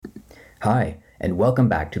Hi, and welcome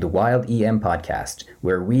back to the Wild EM podcast,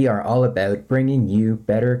 where we are all about bringing you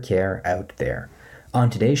better care out there.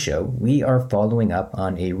 On today's show, we are following up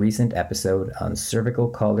on a recent episode on cervical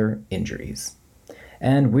collar injuries.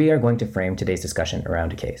 And we are going to frame today's discussion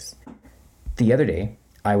around a case. The other day,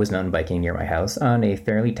 I was mountain biking near my house on a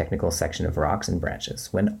fairly technical section of rocks and branches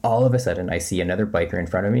when all of a sudden I see another biker in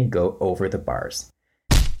front of me go over the bars.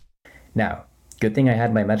 Now, good thing I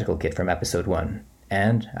had my medical kit from episode 1,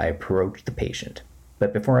 and I approached the patient.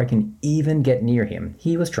 But before I can even get near him,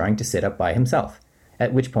 he was trying to sit up by himself,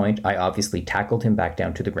 at which point I obviously tackled him back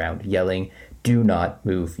down to the ground, yelling, "Do not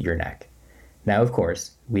move your neck." Now, of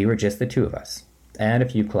course, we were just the two of us, and a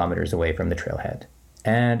few kilometers away from the trailhead,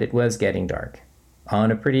 and it was getting dark.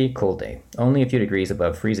 On a pretty cold day, only a few degrees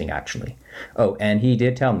above freezing actually. Oh, and he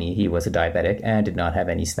did tell me he was a diabetic and did not have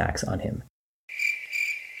any snacks on him.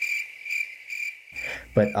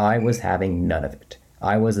 But I was having none of it.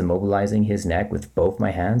 I was immobilizing his neck with both my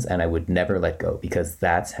hands, and I would never let go because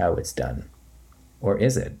that's how it's done. Or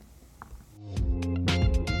is it?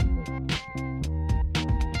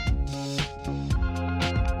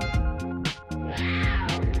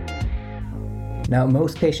 Now,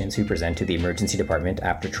 most patients who present to the emergency department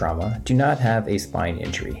after trauma do not have a spine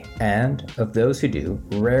injury, and of those who do,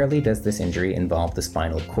 rarely does this injury involve the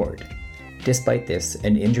spinal cord. Despite this,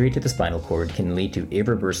 an injury to the spinal cord can lead to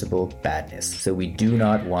irreversible badness, so we do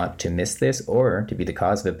not want to miss this or to be the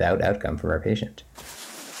cause of a bad outcome for our patient.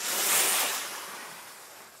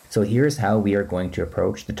 So here's how we are going to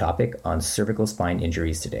approach the topic on cervical spine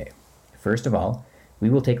injuries today. First of all, we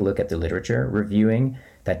will take a look at the literature, reviewing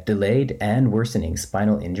that delayed and worsening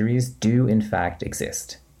spinal injuries do in fact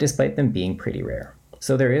exist, despite them being pretty rare.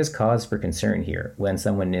 So there is cause for concern here when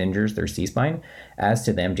someone injures their C-spine as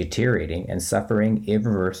to them deteriorating and suffering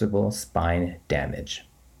irreversible spine damage.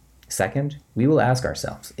 Second, we will ask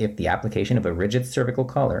ourselves if the application of a rigid cervical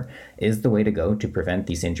collar is the way to go to prevent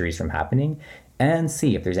these injuries from happening, and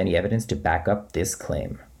see if there's any evidence to back up this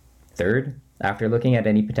claim. Third, after looking at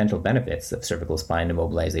any potential benefits of cervical spine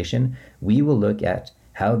immobilization, we will look at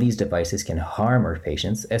how these devices can harm our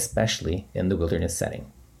patients, especially in the wilderness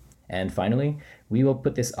setting. And finally, we will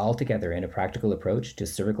put this all together in a practical approach to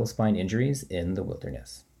cervical spine injuries in the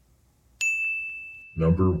wilderness.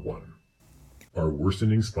 Number 1. Are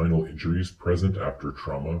worsening spinal injuries present after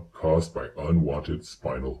trauma caused by unwanted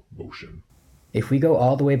spinal motion? If we go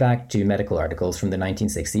all the way back to medical articles from the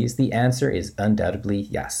 1960s, the answer is undoubtedly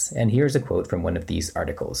yes. And here's a quote from one of these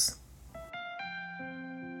articles.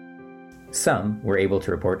 Some were able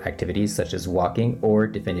to report activities such as walking or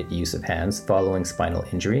definite use of hands following spinal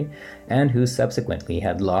injury, and who subsequently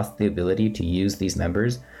had lost the ability to use these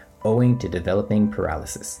members owing to developing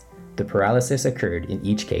paralysis. The paralysis occurred in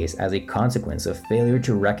each case as a consequence of failure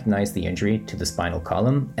to recognize the injury to the spinal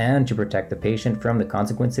column and to protect the patient from the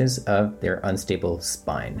consequences of their unstable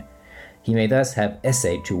spine. He may thus have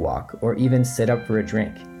essayed to walk or even sit up for a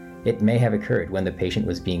drink. It may have occurred when the patient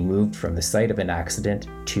was being moved from the site of an accident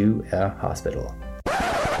to a hospital.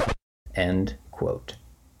 End quote.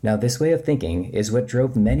 Now, this way of thinking is what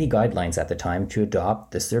drove many guidelines at the time to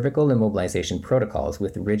adopt the cervical immobilization protocols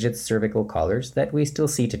with rigid cervical collars that we still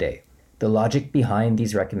see today. The logic behind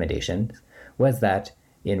these recommendations was that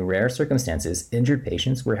in rare circumstances, injured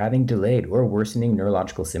patients were having delayed or worsening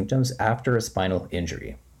neurological symptoms after a spinal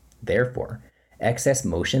injury. Therefore, excess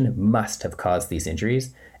motion must have caused these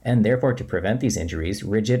injuries, and therefore to prevent these injuries,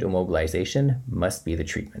 rigid immobilization must be the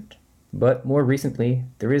treatment. But more recently,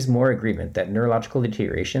 there is more agreement that neurological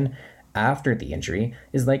deterioration after the injury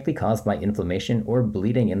is likely caused by inflammation or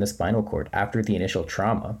bleeding in the spinal cord after the initial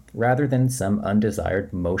trauma, rather than some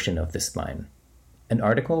undesired motion of the spine. An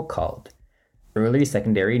article called Early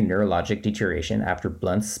Secondary Neurologic Deterioration After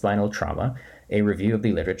Blunt Spinal Trauma, a review of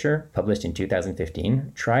the literature, published in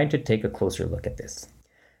 2015, tried to take a closer look at this.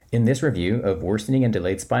 In this review of worsening and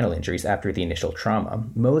delayed spinal injuries after the initial trauma,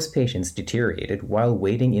 most patients deteriorated while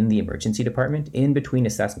waiting in the emergency department in between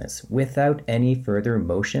assessments without any further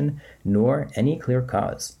motion nor any clear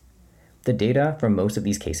cause. The data from most of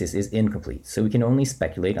these cases is incomplete, so we can only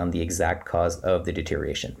speculate on the exact cause of the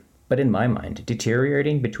deterioration. But in my mind,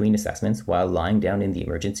 deteriorating between assessments while lying down in the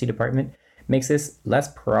emergency department makes this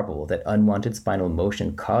less probable that unwanted spinal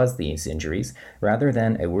motion caused these injuries rather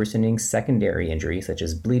than a worsening secondary injury such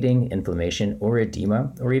as bleeding, inflammation, or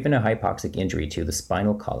edema, or even a hypoxic injury to the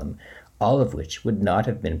spinal column, all of which would not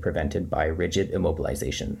have been prevented by rigid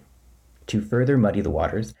immobilization. To further muddy the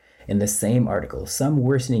waters, in the same article, some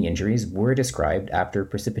worsening injuries were described after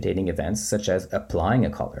precipitating events such as applying a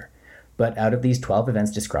collar. But out of these 12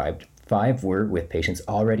 events described, 5 were with patients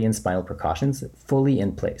already in spinal precautions fully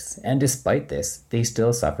in place, and despite this, they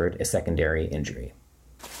still suffered a secondary injury.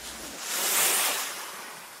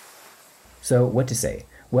 So what to say?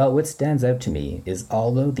 Well, what stands out to me is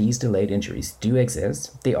although these delayed injuries do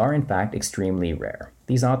exist, they are in fact extremely rare.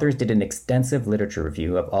 These authors did an extensive literature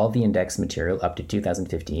review of all the index material up to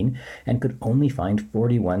 2015 and could only find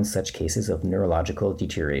 41 such cases of neurological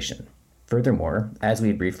deterioration. Furthermore, as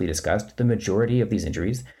we briefly discussed, the majority of these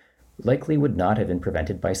injuries likely would not have been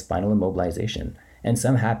prevented by spinal immobilization, and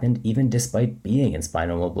some happened even despite being in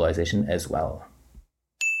spinal immobilization as well.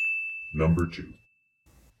 Number 2.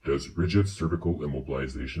 Does rigid cervical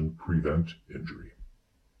immobilization prevent injury?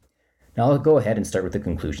 Now I'll go ahead and start with the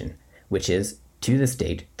conclusion, which is, to this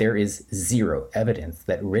date, there is zero evidence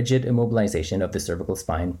that rigid immobilization of the cervical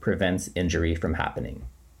spine prevents injury from happening.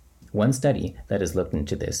 One study that has looked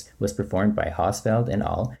into this was performed by Hosfeld et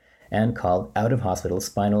al. And called Out-of-Hospital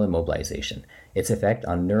Spinal Immobilization, Its Effect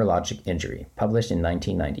on Neurologic Injury, published in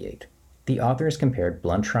 1998. The authors compared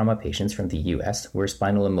blunt trauma patients from the US, where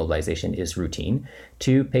spinal immobilization is routine,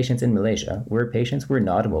 to patients in Malaysia, where patients were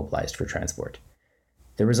not immobilized for transport.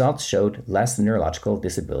 The results showed less neurological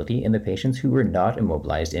disability in the patients who were not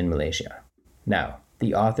immobilized in Malaysia. Now,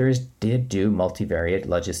 the authors did do multivariate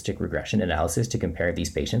logistic regression analysis to compare these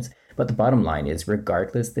patients, but the bottom line is,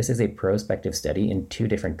 regardless, this is a prospective study in 2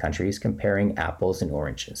 different countries comparing apples and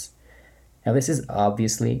oranges. Now, this is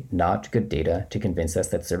obviously not good data to convince us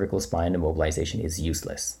that cervical spine immobilization is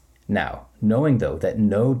useless. Now, knowing though that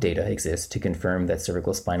no data exists to confirm that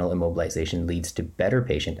cervical spinal immobilization leads to better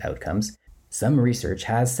patient outcomes, some research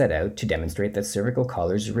has set out to demonstrate that cervical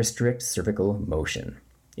collars restrict cervical motion.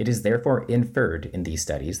 It is therefore inferred in these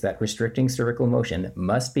studies that restricting cervical motion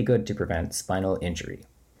must be good to prevent spinal injury.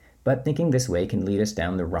 But thinking this way can lead us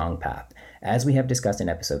down the wrong path, as we have discussed in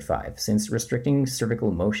episode 5, since restricting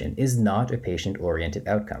cervical motion is not a patient-oriented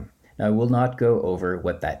outcome. Now, I will not go over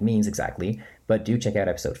what that means exactly, but do check out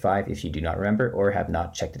episode 5 if you do not remember or have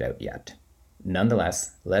not checked it out yet.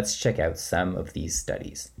 Nonetheless, let's check out some of these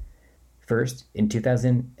studies. First, in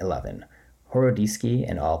 2011, Horodisky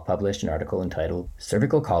et al. Published an article entitled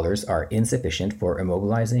 "Cervical Collars Are Insufficient for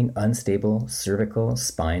Immobilizing Unstable Cervical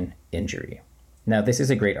Spine Injury." Now, this is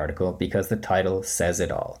a great article because the title says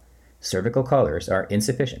it all. Cervical collars are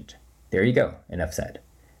insufficient. There you go, enough said.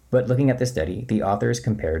 But looking at the study, the authors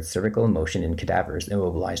compared cervical motion in cadavers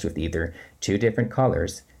immobilized with either 2 different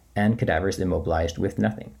collars and cadavers immobilized with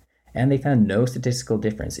nothing, and they found no statistical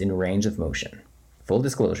difference in range of motion. Full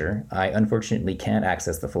disclosure, I unfortunately can't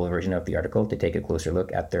access the full version of the article to take a closer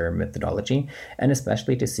look at their methodology, and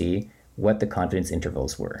especially to see what the confidence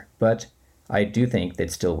intervals were, but I do think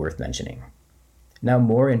that's still worth mentioning. Now,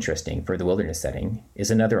 more interesting for the wilderness setting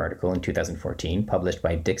is another article in 2014 published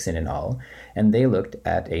by Dixon et al., and they looked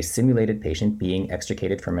at a simulated patient being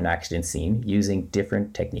extricated from an accident scene using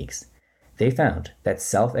different techniques. They found that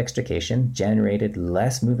self-extrication generated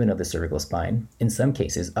less movement of the cervical spine, in some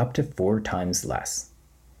cases up to 4 times less.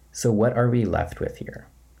 So what are we left with here?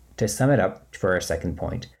 To sum it up for our second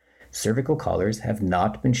point, cervical collars have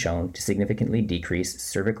not been shown to significantly decrease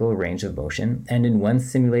cervical range of motion, and in one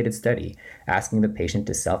simulated study, asking the patient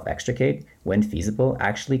to self-extricate, when feasible,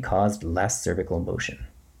 actually caused less cervical motion.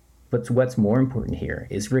 But what's more important here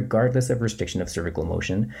is, regardless of restriction of cervical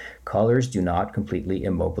motion, collars do not completely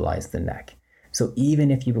immobilize the neck. So even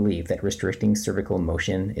if you believe that restricting cervical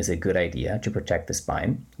motion is a good idea to protect the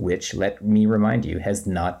spine, which, let me remind you, has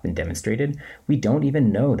not been demonstrated, we don't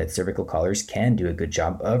even know that cervical collars can do a good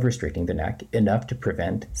job of restricting the neck enough to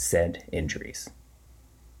prevent said injuries.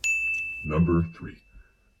 Number 3.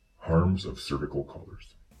 Harms of cervical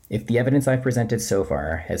collars. If the evidence I've presented so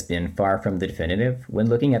far has been far from the definitive, when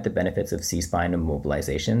looking at the benefits of C-spine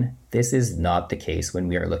immobilization, this is not the case when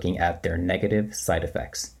we are looking at their negative side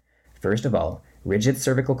effects. First of all, rigid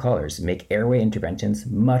cervical collars make airway interventions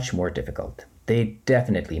much more difficult. They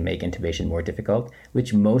definitely make intubation more difficult,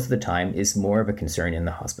 which most of the time is more of a concern in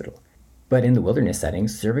the hospital. But in the wilderness setting,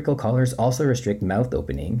 cervical collars also restrict mouth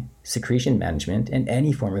opening, secretion management, and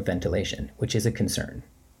any form of ventilation, which is a concern.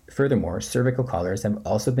 Furthermore, cervical collars have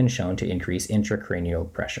also been shown to increase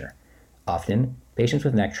intracranial pressure. Often, patients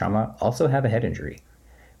with neck trauma also have a head injury.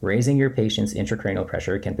 Raising your patient's intracranial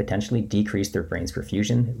pressure can potentially decrease their brain's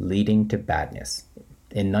perfusion, leading to badness.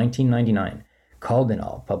 In 1999, Kalb et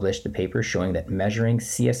al. Published a paper showing that measuring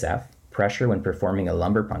CSF pressure when performing a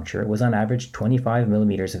lumbar puncture was on average 25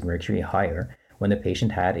 millimeters of mercury higher when the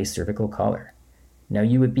patient had a cervical collar. Now,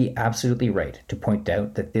 you would be absolutely right to point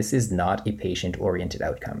out that this is not a patient-oriented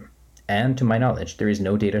outcome. And to my knowledge, there is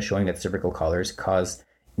no data showing that cervical collars cause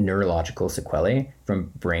neurological sequelae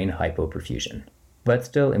from brain hypoperfusion. but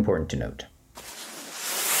still important to note.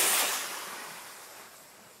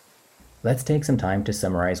 Let's take some time to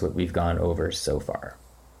summarize what we've gone over so far.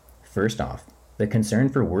 First off, the concern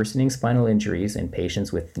for worsening spinal injuries in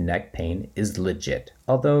patients with neck pain is legit,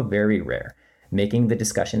 although very rare, making the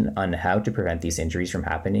discussion on how to prevent these injuries from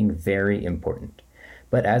happening very important.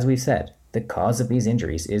 But as we've said, the cause of these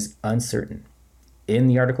injuries is uncertain. In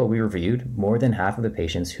the article we reviewed, more than half of the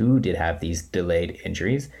patients who did have these delayed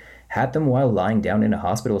injuries had them while lying down in a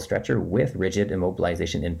hospital stretcher with rigid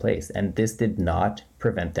immobilization in place, and this did not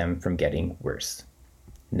prevent them from getting worse.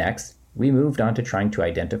 Next, we moved on to trying to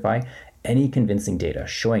identify any convincing data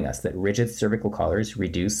showing us that rigid cervical collars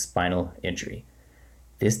reduce spinal injury.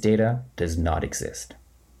 This data does not exist.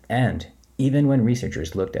 And even when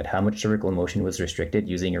researchers looked at how much cervical motion was restricted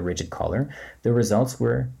using a rigid collar, the results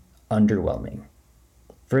were underwhelming.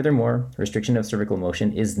 Furthermore, restriction of cervical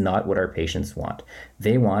motion is not what our patients want.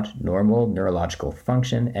 They want normal neurological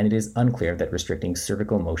function, and it is unclear that restricting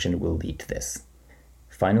cervical motion will lead to this.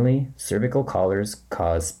 Finally, cervical collars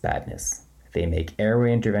cause badness. They make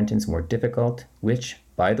airway interventions more difficult, which,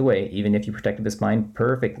 by the way, even if you protected the spine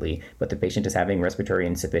perfectly, but the patient is having respiratory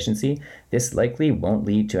insufficiency, this likely won't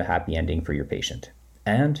lead to a happy ending for your patient.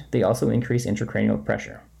 And they also increase intracranial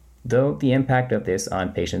pressure, though the impact of this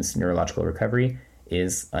on patients' neurological recovery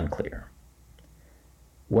is unclear.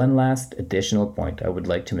 One last additional point I would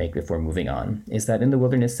like to make before moving on is that in the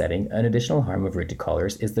wilderness setting, an additional harm of rigid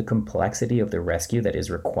collars is the complexity of the rescue that is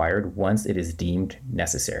required once it is deemed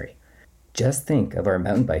necessary. Just think of our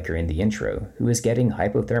mountain biker in the intro who is getting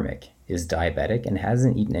hypothermic, is diabetic, and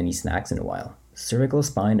hasn't eaten any snacks in a while. Cervical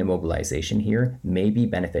spine immobilization here may be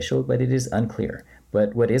beneficial, but it is unclear.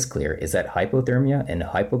 But what is clear is that hypothermia and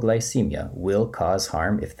hypoglycemia will cause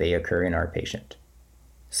harm if they occur in our patient.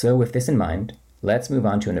 So with this in mind, let's move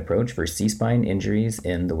on to an approach for C-spine injuries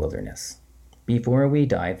in the wilderness. Before we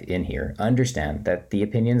dive in here, understand that the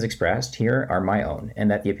opinions expressed here are my own, and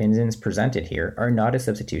that the opinions presented here are not a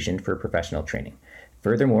substitution for professional training.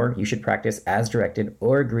 Furthermore, you should practice as directed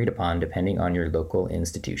or agreed upon depending on your local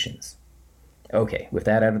institutions. Okay, with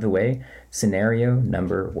that out of the way, scenario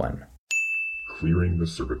number 1. Clearing the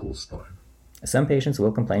cervical spine. Some patients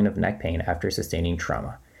will complain of neck pain after sustaining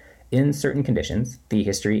trauma. In certain conditions, the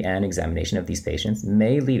history and examination of these patients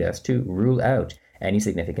may lead us to rule out any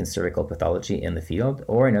significant cervical pathology in the field,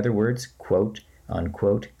 or in other words, quote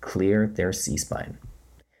unquote, clear their C-spine.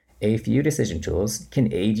 A few decision tools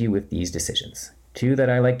can aid you with these decisions. Two that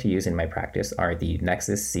I like to use in my practice are the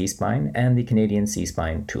Nexus C-spine and the Canadian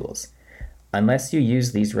C-spine tools. Unless you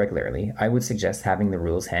use these regularly, I would suggest having the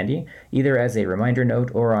rules handy, either as a reminder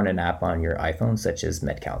note or on an app on your iPhone such as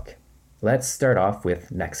MedCalc. Let's start off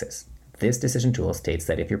with Nexus. This decision tool states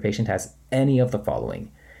that if your patient has any of the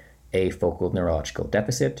following: a focal neurological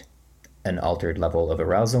deficit, an altered level of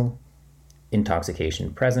arousal,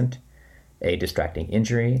 intoxication present, a distracting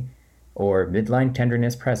injury, or midline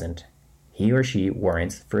tenderness present, he or she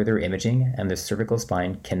warrants further imaging and the cervical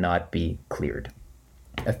spine cannot be cleared.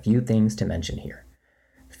 A few things to mention here.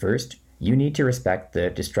 First, you need to respect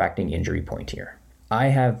the distracting injury point here. I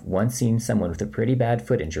have once seen someone with a pretty bad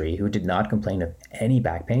foot injury who did not complain of any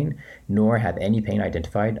back pain, nor have any pain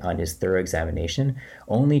identified on his thorough examination,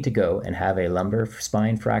 only to go and have a lumbar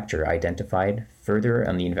spine fracture identified further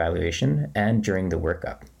on the evaluation and during the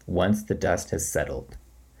workup, once the dust has settled.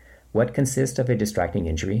 What consists of a distracting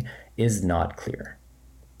injury is not clear.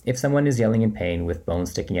 If someone is yelling in pain with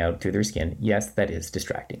bones sticking out through their skin, yes, that is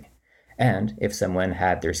distracting. And if someone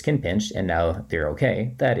had their skin pinched and now they're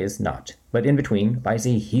okay, that is not. But in between lies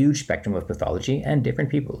a huge spectrum of pathology and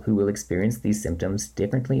different people who will experience these symptoms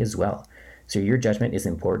differently as well. So your judgment is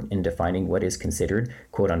important in defining what is considered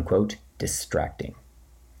quote-unquote distracting.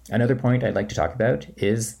 Another point I'd like to talk about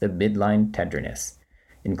is the midline tenderness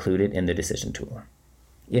included in the decision tool.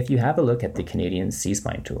 If you have a look at the Canadian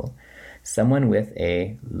C-spine tool, someone with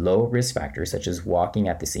a low risk factor, such as walking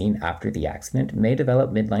at the scene after the accident, may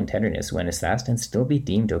develop midline tenderness when assessed and still be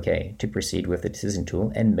deemed okay to proceed with the decision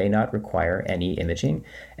tool and may not require any imaging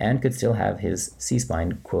and could still have his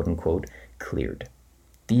C-spine quote-unquote cleared.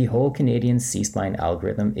 The whole Canadian C-spine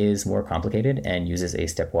algorithm is more complicated and uses a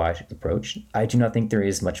stepwise approach. I do not think there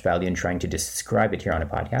is much value in trying to describe it here on a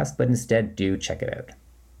podcast, but instead do check it out.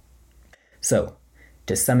 So,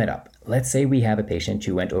 to sum it up, let's say we have a patient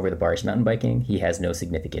who went over the bars mountain biking. He has no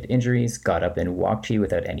significant injuries, got up and walked to you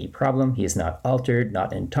without any problem. He is not altered,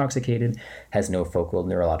 not intoxicated, has no focal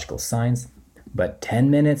neurological signs. But 10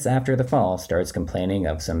 minutes after the fall, starts complaining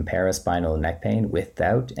of some paraspinal neck pain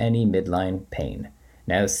without any midline pain.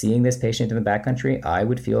 Now, seeing this patient in the backcountry, I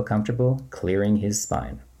would feel comfortable clearing his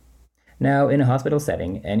spine. Now, in a hospital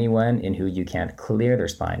setting, anyone in who you can't clear their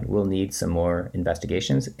spine will need some more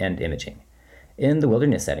investigations and imaging. In the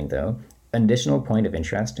wilderness setting, though, an additional point of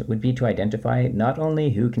interest would be to identify not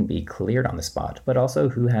only who can be cleared on the spot, but also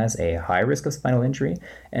who has a high risk of spinal injury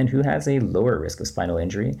and who has a lower risk of spinal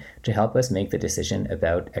injury to help us make the decision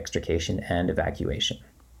about extrication and evacuation.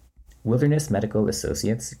 Wilderness Medical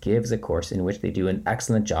Associates gives a course in which they do an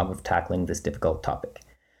excellent job of tackling this difficult topic.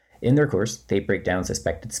 In their course, they break down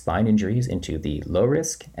suspected spine injuries into the low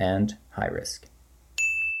risk and high risk.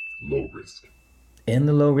 Low risk. In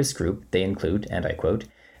the low risk group, they include, and I quote,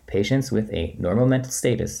 patients with a normal mental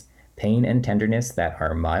status, pain and tenderness that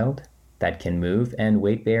are mild, that can move and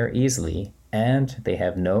weight bear easily, and they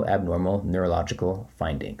have no abnormal neurological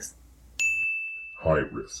findings. High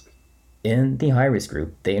risk. In the high risk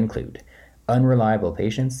group, they include unreliable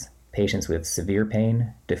patients, patients with severe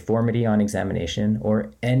pain, deformity on examination,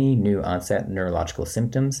 or any new onset neurological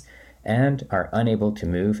symptoms, and are unable to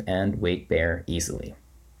move and weight bear easily.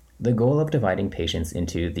 The goal of dividing patients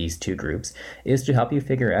into these two groups is to help you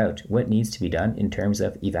figure out what needs to be done in terms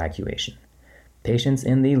of evacuation. Patients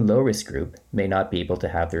in the low risk group may not be able to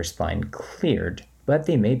have their spine cleared, but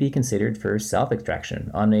they may be considered for self-extraction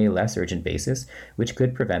on a less urgent basis, which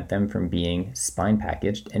could prevent them from being spine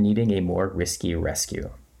packaged and needing a more risky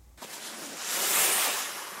rescue.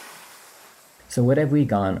 So what have we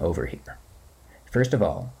gone over here? First of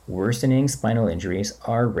all, worsening spinal injuries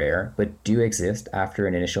are rare but do exist after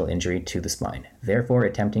an initial injury to the spine. Therefore,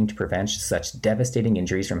 attempting to prevent such devastating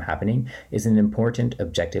injuries from happening is an important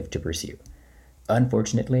objective to pursue.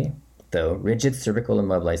 Unfortunately, though, rigid cervical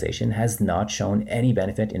immobilization has not shown any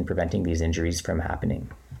benefit in preventing these injuries from happening.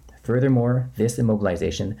 Furthermore, this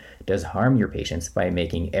immobilization does harm your patients by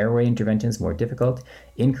making airway interventions more difficult,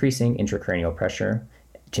 increasing intracranial pressure,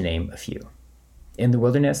 to name a few. In the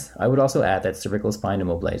wilderness, I would also add that cervical spine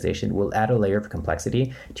immobilization will add a layer of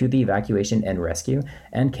complexity to the evacuation and rescue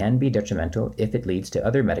and can be detrimental if it leads to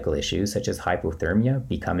other medical issues such as hypothermia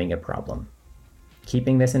becoming a problem.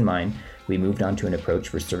 Keeping this in mind, we moved on to an approach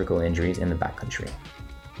for cervical injuries in the backcountry.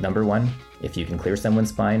 Number 1, if you can clear someone's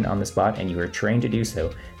spine on the spot and you are trained to do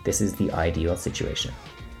so, this is the ideal situation.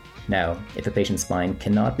 Now, if a patient's spine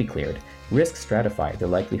cannot be cleared, risk stratify the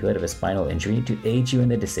likelihood of a spinal injury to aid you in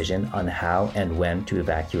the decision on how and when to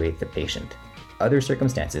evacuate the patient. Other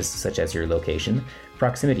circumstances, such as your location,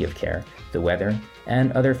 proximity of care, the weather,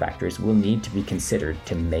 and other factors will need to be considered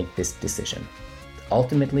to make this decision.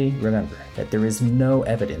 Ultimately, remember that there is no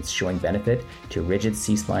evidence showing benefit to rigid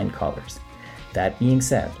C-spine collars. That being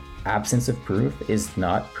said, absence of proof is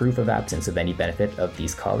not proof of absence of any benefit of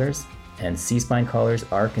these collars, and C-spine collars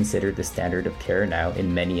are considered the standard of care now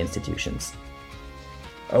in many institutions.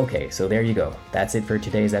 Okay, so there you go. That's it for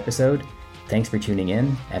today's episode. Thanks for tuning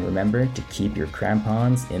in, and remember to keep your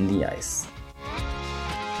crampons in the ice.